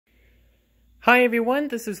Hi everyone,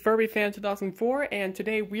 this is FurbyFan2004, and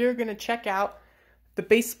today we are going to check out the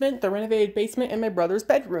basement, the renovated basement in my brother's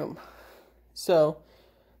bedroom. So,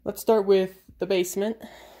 let's start with the basement.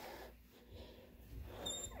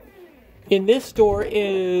 In this door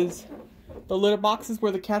is the litter boxes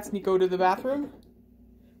where the cats need to go to the bathroom,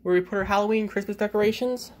 where we put our Halloween and Christmas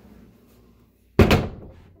decorations.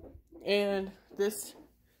 And this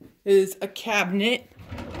is a cabinet.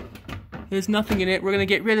 There's nothing in it. We're going to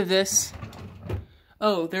get rid of this.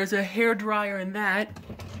 Oh, there's a hairdryer in that.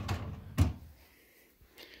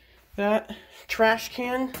 That trash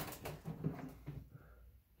can.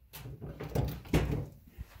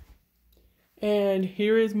 And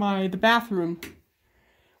here is the bathroom.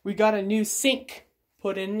 We got a new sink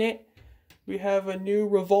put in it. We have a new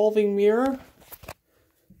revolving mirror.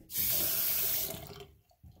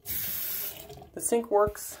 The sink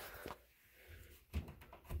works.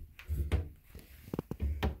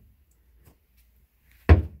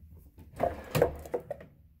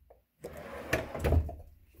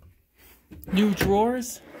 New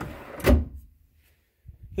drawers.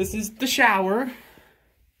 This is the shower.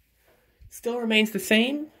 Still remains the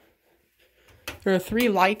same. There are 3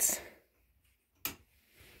 lights.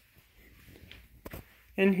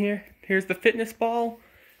 And here's the fitness ball,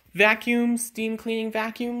 vacuums, steam cleaning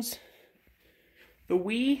vacuums, the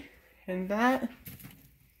Wii, and that.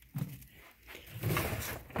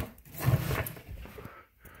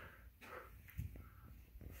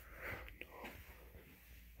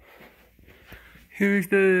 Here's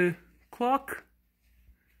the clock.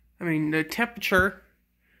 The temperature.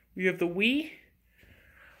 We have the Wii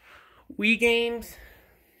games.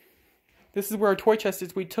 This is where our toy chest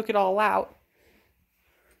is. We took it all out.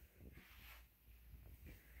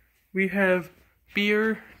 We have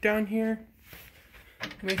beer down here.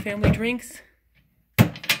 My family drinks.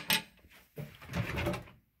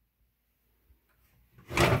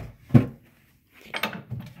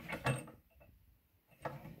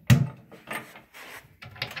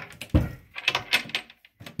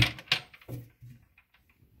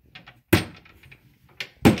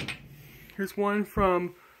 Here's one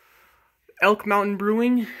from Elk Mountain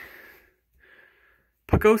Brewing,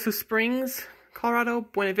 Pagosa Springs, Colorado,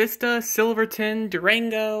 Buena Vista, Silverton,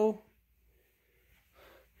 Durango,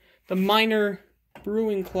 the Minor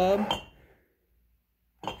Brewing Club,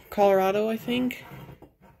 Colorado, I think.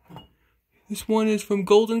 This one is from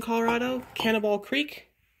Golden, Colorado, Cannibal Creek,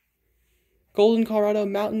 Golden, Colorado,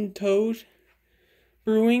 Mountain Toad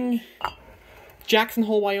Brewing, Jackson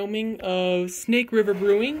Hole, Wyoming, of Snake River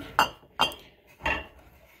Brewing,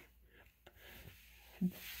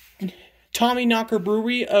 Tommy Knocker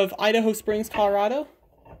Brewery of Idaho Springs, Colorado.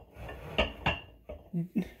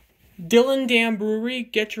 Dillon Dam Brewery,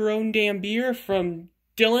 get your own damn beer from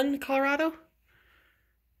Dillon, Colorado.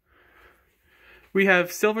 We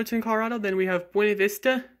have Silverton, Colorado. Then we have Buena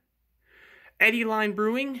Vista. Eddie Line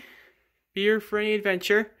Brewing, beer for any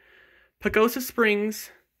adventure. Pagosa Springs.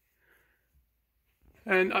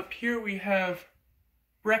 And up here we have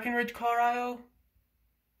Breckenridge, Colorado.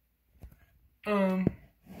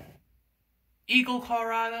 Eagle,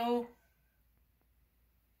 Colorado,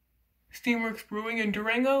 Steamworks Brewing in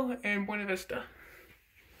Durango, and Buena Vista.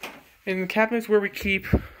 And the cabinet's where we keep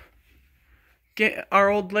our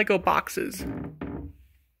old Lego boxes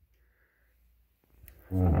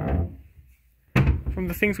from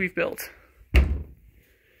the things we've built.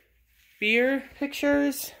 Beer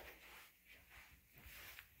pictures.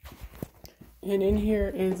 And in here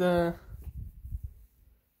is I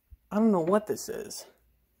don't know what this is.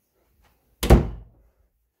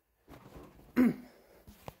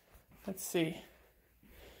 Let's see.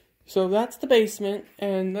 So that's the basement,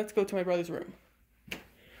 and let's go to my brother's room.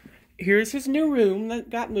 Here's his new room that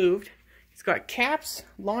got moved. He's got caps,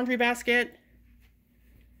 laundry basket.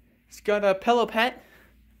 He's got a pillow pet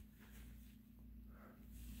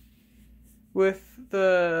with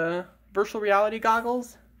the virtual reality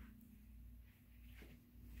goggles.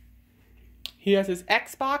 He has his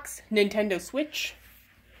Xbox, Nintendo Switch.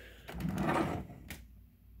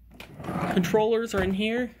 Controllers are in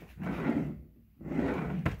here.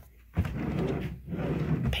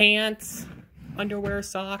 Pants, underwear,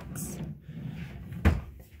 socks.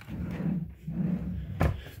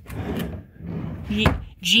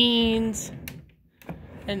 Jeans.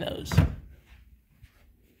 And those.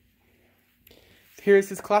 Here's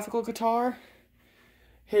his classical guitar.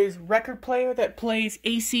 His record player that plays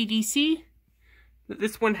AC/DC.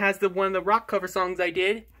 This one has one of the rock cover songs I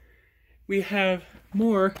did. We have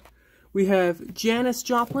more. We have Janis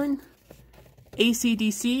Joplin,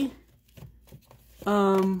 AC/DC,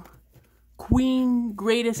 Queen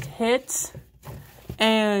Greatest Hits,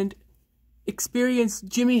 and experienced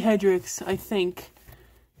Jimi Hendrix, I think.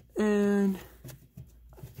 And,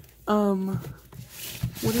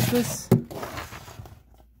 what is this?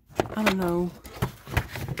 I don't know.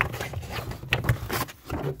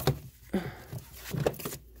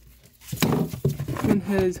 And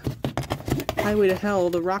his Highway to Hell,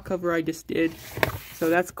 the rock cover I just did. So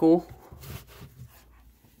that's cool.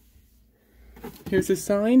 Here's his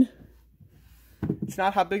sign. It's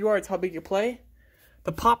not how big you are, it's how big you play.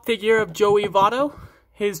 The pop figure of Joey Votto.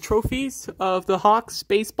 His trophies of the Hawks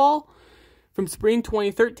baseball from spring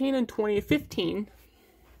 2013 and 2015.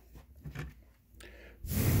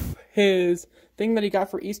 His thing that he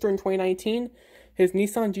got for Easter in 2019. His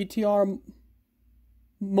Nissan GTR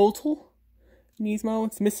Motul. Nismo,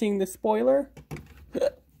 it's missing the spoiler.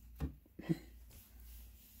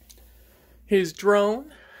 His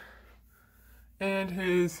drone. And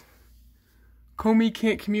his Comey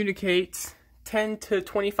Can't Communicate 10 to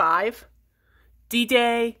 25.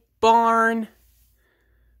 D-Day, Barn,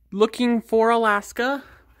 Looking for Alaska,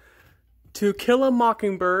 To Kill a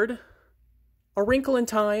Mockingbird, A Wrinkle in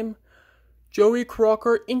Time, Joey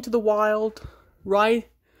Crocker, Into the Wild, A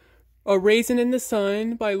Raisin in the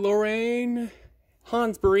Sun by Lorraine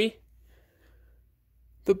Hansberry,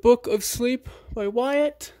 The Book of Sleep by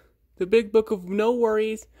Wyatt, The Big Book of No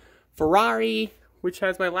Worries, Ferrari, which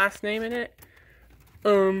has my last name in it,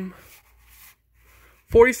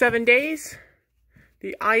 47 Days,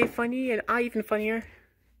 The I Funny and I Even Funnier.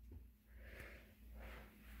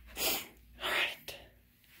 Alright.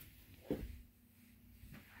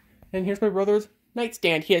 And here's my brother's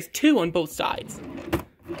nightstand. He has two on both sides.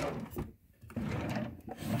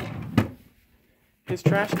 His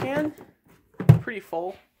trash can, pretty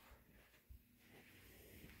full.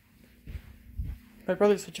 My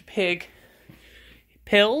brother's such a pig.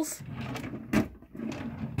 Pills.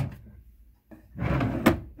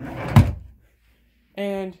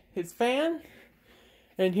 And his fan.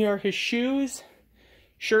 And here are his shoes,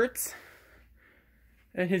 shirts,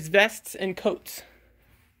 and his vests and coats.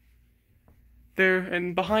 There,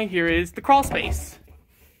 and behind here is the crawl space.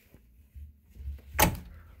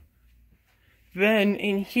 Then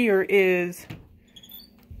in here is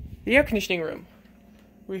the air conditioning room.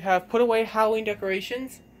 We have put away Halloween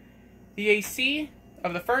decorations, the AC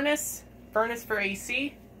of the furnace for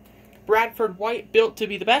AC, Bradford White built to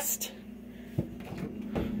be the best,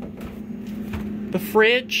 the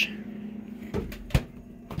fridge,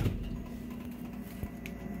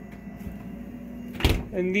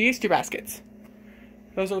 and the Easter baskets.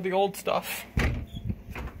 Those are the old stuff.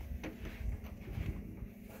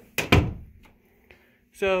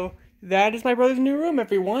 So that is my brother's new room,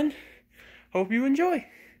 everyone. Hope you enjoy.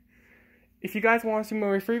 If you guys want to see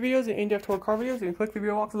more free videos and in-depth tour car videos, you can click the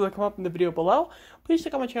video boxes that come up in the video below. Please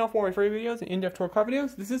check out my channel for more free videos and in-depth tour car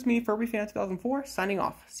videos. This is me, Furby Fan 2004, signing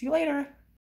off. See you later.